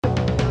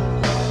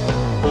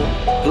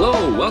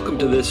welcome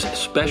to this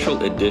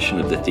special edition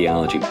of the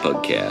Theology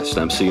Podcast.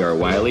 I'm C.R.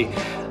 Wiley.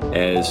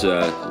 As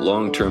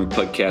long-term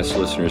podcast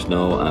listeners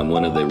know, I'm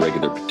one of the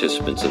regular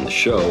participants in the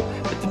show.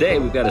 But today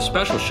we've got a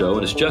special show,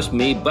 and it's just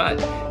me, but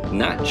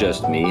not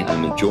just me.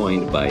 I'm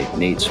joined by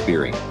Nate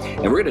Spearing.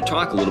 And we're going to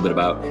talk a little bit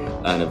about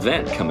an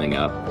event coming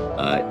up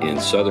in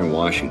southern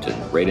Washington,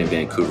 right in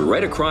Vancouver,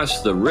 right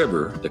across the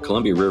river, the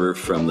Columbia River,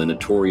 from the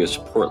notorious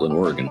Portland,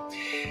 Oregon.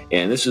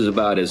 And this is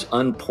about as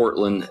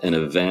un-Portland an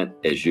event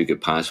as you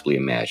could possibly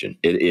imagine.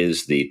 It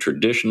is the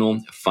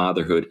traditional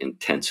Fatherhood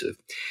Intensive.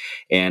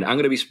 And I'm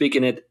going to be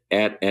speaking at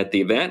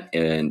the event,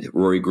 and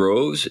Rory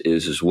Groves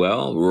is as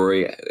well.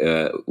 Rory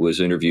was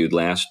interviewed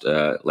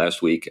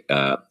last week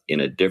in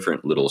a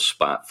different little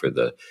spot for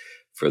the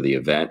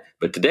event.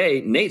 But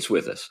today, Nate's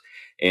with us.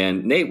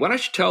 And Nate, why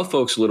don't you tell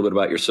folks a little bit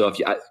about yourself?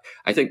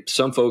 I think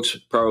some folks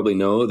probably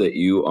know that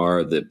you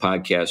are the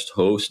podcast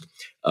host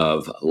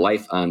of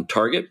Life on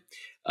Target.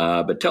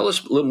 But tell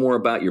us a little more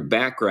about your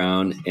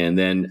background, and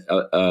then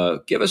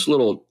give us a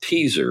little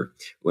teaser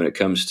when it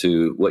comes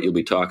to what you'll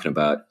be talking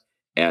about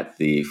at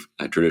the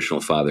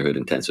Traditional Fatherhood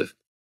Intensive.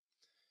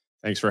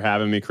 Thanks for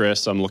having me,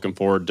 Chris. I'm looking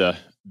forward to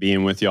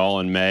being with y'all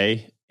in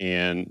May,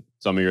 and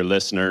some of your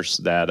listeners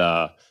that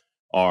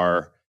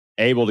are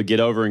able to get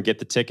over and get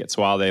the tickets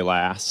while they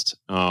last.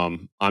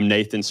 I'm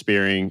Nathan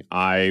Spearing.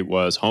 I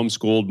was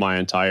homeschooled my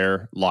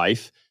entire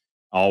life,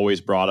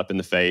 always brought up in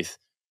the faith,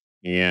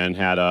 and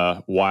had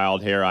a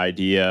wild hair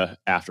idea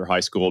after high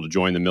school to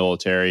join the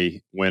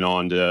military. Went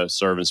on to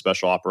serve in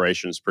special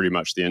operations pretty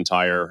much the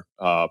entire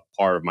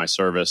part of my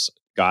service.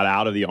 Got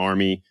out of the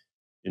Army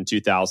in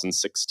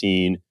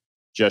 2016,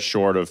 just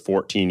short of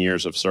 14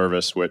 years of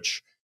service,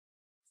 which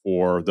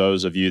for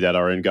those of you that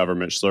are in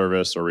government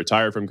service or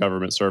retired from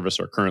government service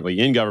or currently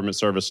in government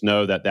service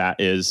know that that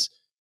is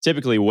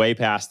typically way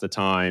past the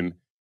time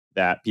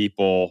that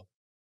people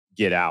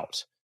get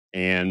out.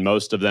 And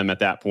most of them at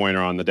that point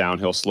are on the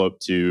downhill slope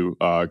to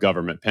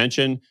government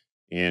pension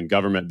and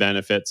government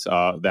benefits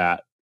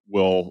that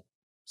will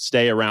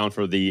stay around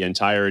for the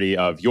entirety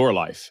of your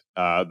life,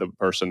 the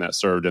person that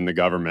served in the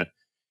government.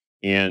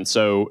 And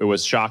so it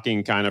was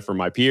shocking kind of for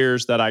my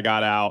peers that I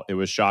got out. It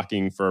was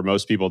shocking for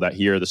most people that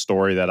hear the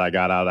story that I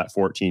got out at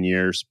 14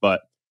 years.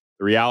 But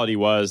the reality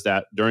was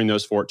that during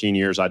those 14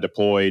 years, I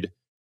deployed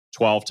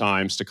 12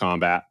 times to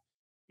combat.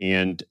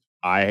 And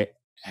I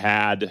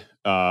had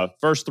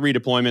first 3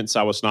 deployments,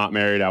 I was not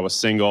married. I was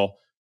single.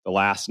 The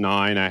last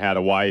 9, I had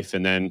a wife.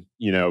 And then,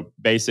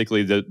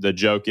 basically the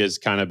joke is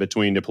kind of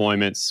between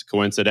deployments,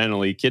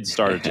 coincidentally, kids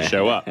started to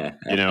show up,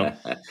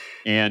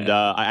 And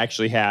I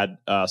actually had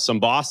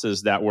some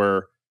bosses that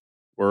were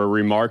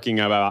remarking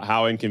about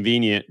how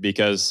inconvenient,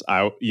 because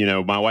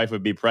my wife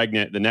would be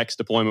pregnant. The next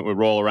deployment would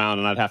roll around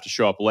and I'd have to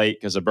show up late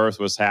because a birth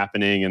was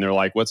happening. And they're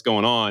like, what's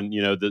going on?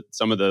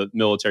 Some of the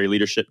military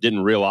leadership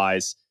didn't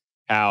realize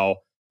how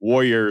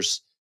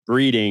warriors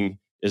breeding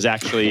is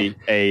actually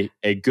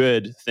a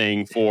good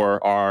thing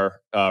for our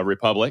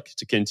republic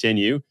to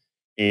continue.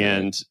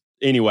 And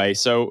anyway,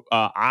 so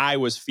I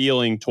was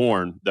feeling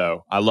torn,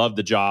 though. I loved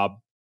the job.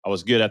 I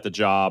was good at the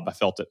job. I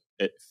felt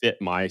it fit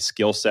my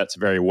skill sets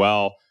very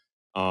well.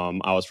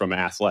 I was from an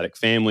athletic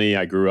family.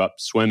 I grew up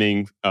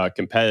swimming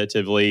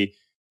competitively.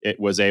 It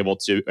was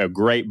a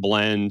great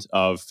blend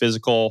of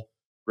physical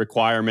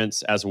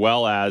requirements as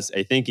well as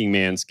a thinking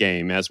man's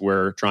game as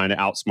we're trying to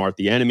outsmart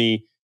the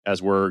enemy, as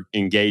we're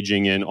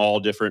engaging in all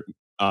different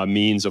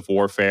means of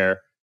warfare.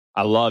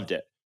 I loved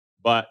it.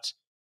 But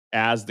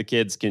as the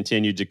kids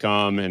continued to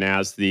come and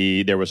as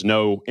there was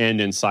no end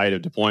in sight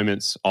of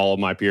deployments, all of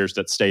my peers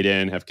that stayed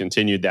in have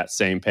continued that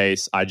same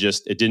pace.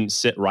 It didn't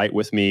sit right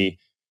with me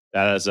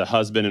that as a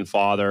husband and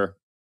father,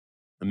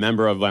 a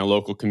member of my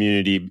local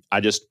community, I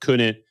just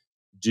couldn't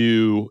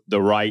do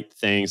the right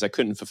things. I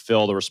couldn't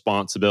fulfill the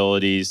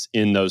responsibilities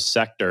in those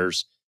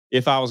sectors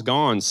if I was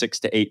gone 6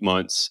 to 8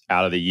 months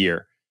out of the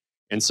year.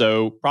 And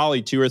so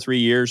probably 2 or 3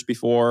 years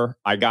before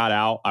I got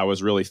out, I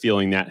was really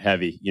feeling that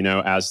heavy,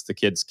 as the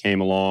kids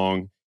came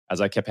along, as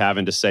I kept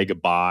having to say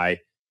goodbye.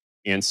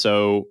 And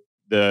so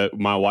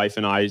my wife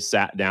and I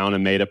sat down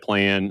and made a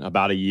plan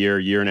about a year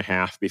and a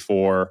half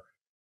before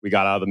we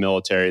got out of the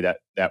military that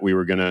we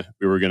were gonna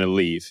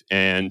leave.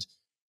 And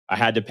I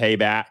had to pay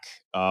back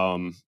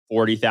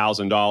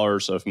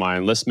 $40,000 of my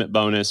enlistment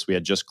bonus. We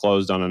had just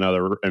closed on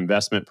another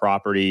investment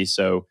property.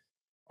 So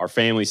our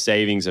family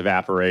savings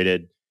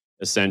evaporated,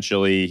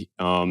 essentially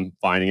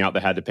finding out they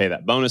had to pay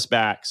that bonus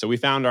back. So we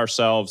found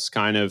ourselves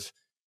kind of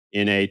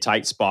in a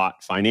tight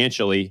spot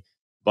financially,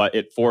 but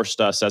it forced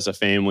us as a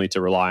family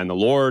to rely on the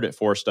Lord. It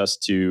forced us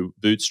to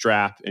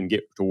bootstrap and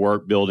get to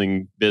work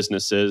building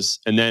businesses.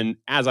 And then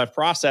as I've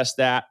processed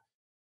that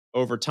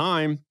over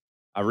time,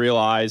 I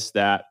realized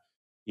that,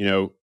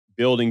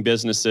 building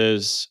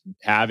businesses,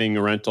 having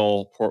a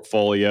rental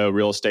portfolio,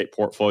 real estate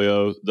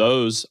portfolio,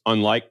 those,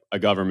 unlike a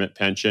government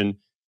pension,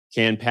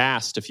 can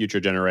pass to future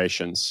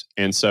generations.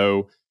 And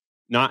so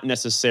not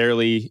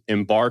necessarily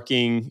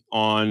embarking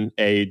on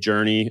a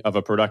journey of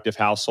a productive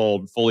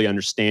household, fully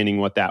understanding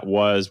what that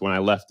was when I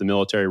left the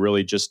military,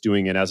 really just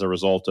doing it as a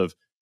result of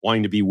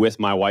wanting to be with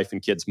my wife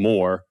and kids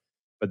more.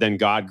 But then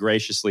God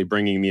graciously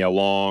bringing me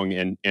along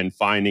and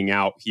finding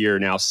out here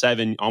now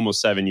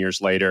almost 7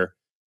 years later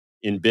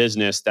in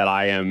business that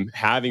I am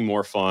having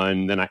more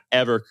fun than I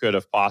ever could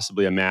have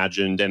possibly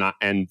imagined.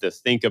 And to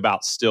think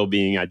about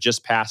I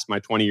just passed my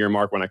 20-year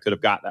mark when I could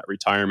have got that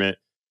retirement.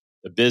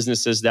 The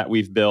businesses that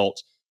we've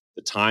built,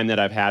 the time that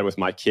I've had with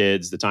my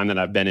kids, the time that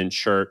I've been in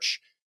church,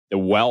 the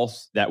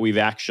wealth that we've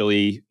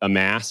actually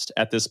amassed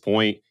at this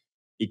point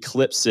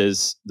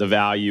eclipses the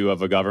value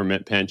of a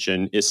government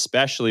pension,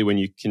 especially when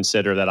you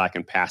consider that I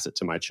can pass it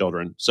to my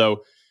children.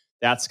 So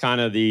that's kind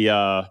of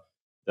the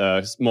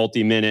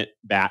multi-minute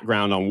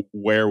background on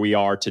where we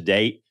are to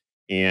date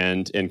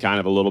and kind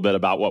of a little bit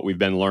about what we've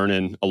been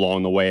learning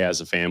along the way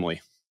as a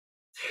family.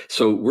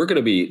 So we're going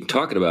to be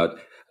talking about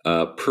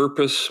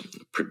purpose,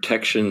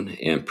 protection,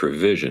 and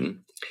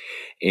provision.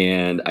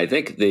 And I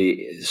think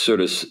the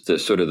subject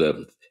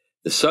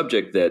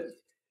that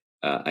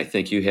I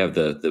think you have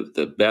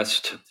the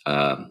best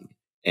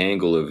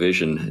angle of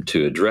vision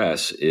to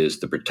address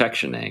is the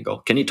protection angle.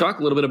 Can you talk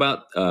a little bit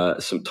about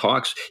some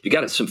talks? You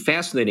got some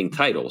fascinating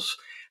titles.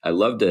 I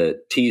love to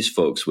tease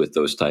folks with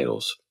those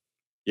titles.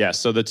 Yeah,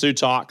 so the two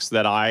talks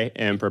that I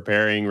am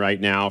preparing right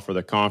now for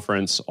the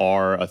conference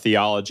are a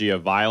Theology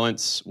of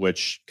Violence,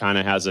 which kind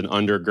of has an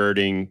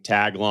undergirding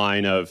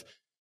tagline of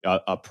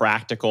a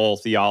practical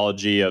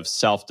theology of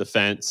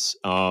self-defense.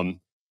 I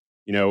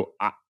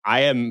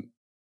am,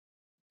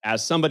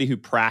 as somebody who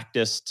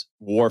practiced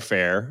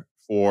warfare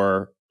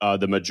for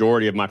the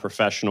majority of my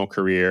professional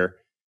career,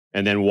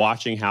 and then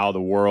watching how the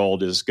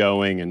world is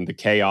going and the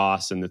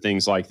chaos and the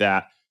things like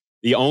that,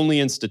 the only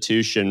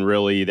institution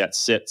really that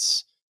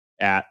sits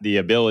at the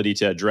ability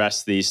to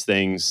address these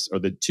things, or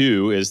the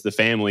two, is the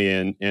family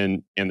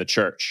and the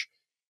church.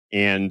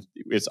 And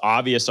it's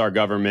obvious our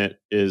government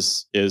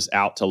is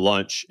out to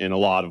lunch in a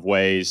lot of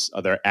ways.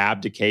 They're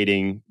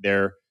abdicating.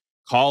 They're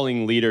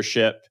calling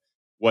leadership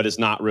what is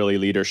not really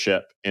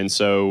leadership. And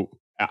so,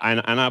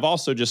 and I've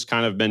also just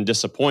kind of been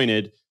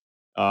disappointed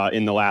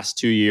in the last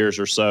 2 years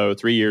or so,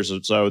 3 years or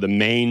so, the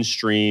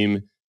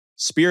mainstream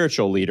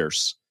spiritual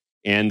leaders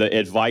and the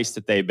advice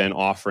that they've been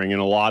offering, in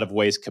a lot of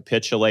ways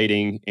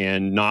capitulating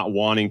and not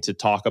wanting to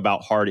talk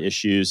about hard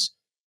issues.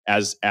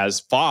 As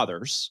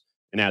fathers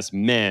and as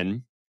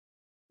men,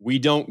 we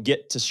don't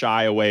get to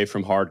shy away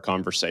from hard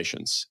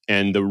conversations.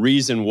 And the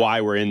reason why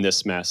we're in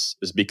this mess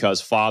is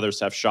because fathers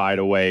have shied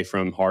away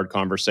from hard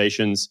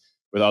conversations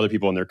with other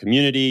people in their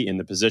community, in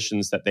the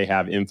positions that they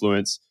have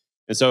influence.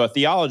 And so a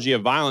theology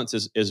of violence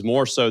is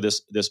more so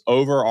this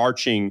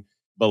overarching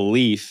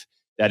belief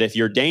that if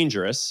you're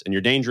dangerous, and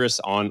you're dangerous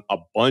on a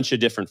bunch of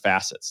different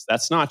facets,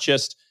 that's not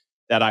just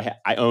that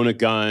I own a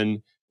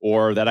gun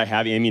or that I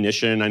have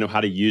ammunition, I know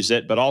how to use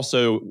it, but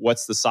also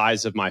what's the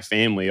size of my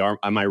family?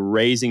 Am I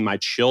raising my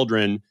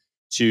children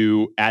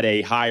at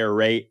a higher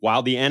rate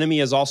while the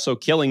enemy is also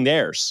killing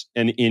theirs?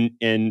 And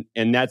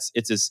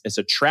it's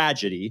a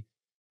tragedy.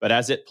 But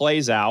as it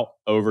plays out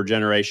over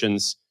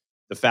generations,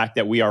 the fact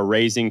that we are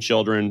raising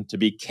children to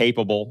be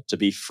capable, to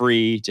be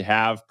free, to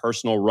have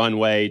personal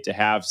runway, to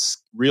have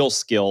real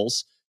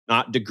skills,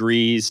 not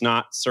degrees,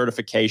 not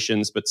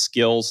certifications, but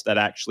skills that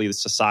actually the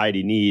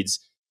society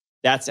needs,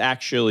 that's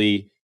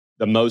actually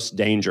the most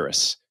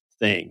dangerous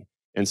thing.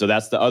 And so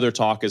that's the other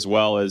talk as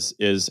well,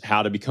 is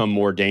how to become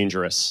more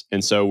dangerous.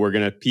 And so we're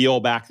going to peel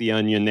back the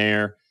onion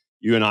there.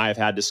 You and I have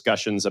had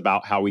discussions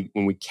about how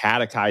when we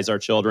catechize our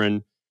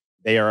children,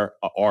 they are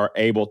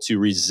able to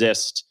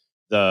resist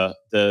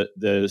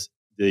it's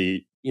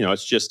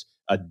just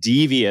a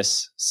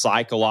devious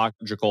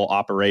psychological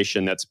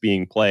operation that's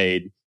being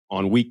played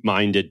on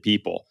weak-minded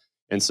people.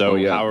 And so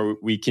how do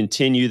we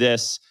continue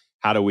this?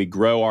 How do we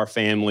grow our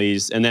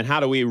families? And then how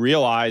do we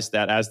realize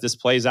that as this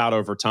plays out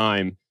over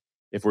time,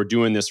 if we're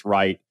doing this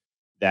right,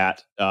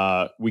 that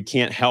we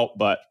can't help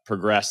but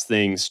progress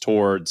things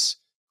towards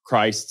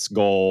Christ's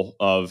goal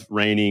of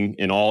reigning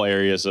in all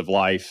areas of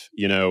life,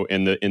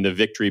 and the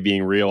victory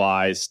being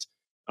realized.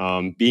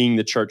 Being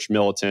the church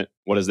militant,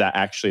 what does that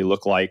actually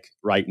look like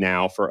right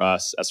now for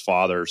us as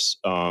fathers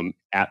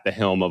at the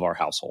helm of our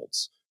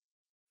households?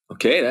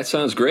 Okay, that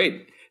sounds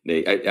great.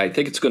 I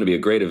think it's going to be a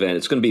great event.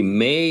 It's going to be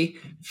May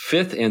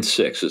 5th and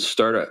 6th. It'll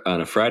start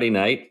on a Friday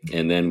night,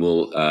 and then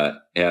we'll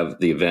have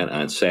the event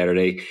on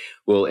Saturday.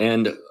 We'll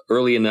end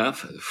early enough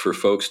for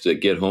folks to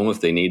get home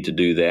if they need to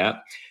do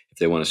that. If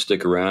they want to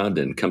stick around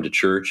and come to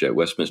church at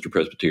Westminster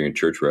Presbyterian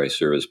Church, where I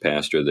serve as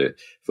pastor, the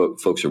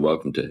folks are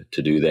welcome to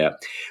do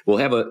that. We'll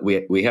have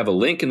we have a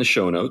link in the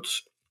show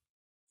notes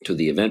to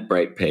the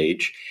Eventbrite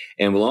page,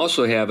 and we'll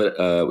also have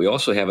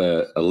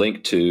a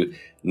link to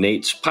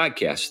Nate's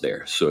podcast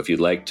there. So if you'd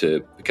like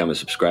to become a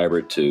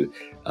subscriber to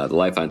the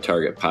Life on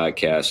Target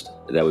podcast,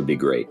 that would be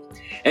great.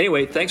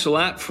 Anyway, thanks a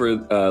lot for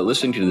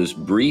listening to this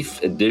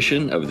brief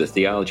edition of the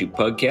Theology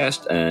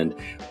Podcast, and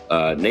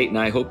Nate and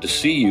I hope to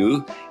see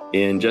you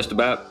in just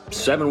about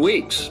 7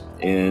 weeks.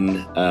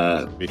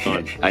 Be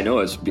fun. I know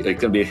it's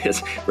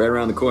right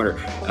around the corner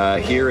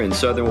here in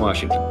Southern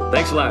Washington.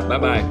 Thanks a lot.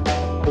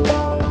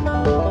 Bye-bye.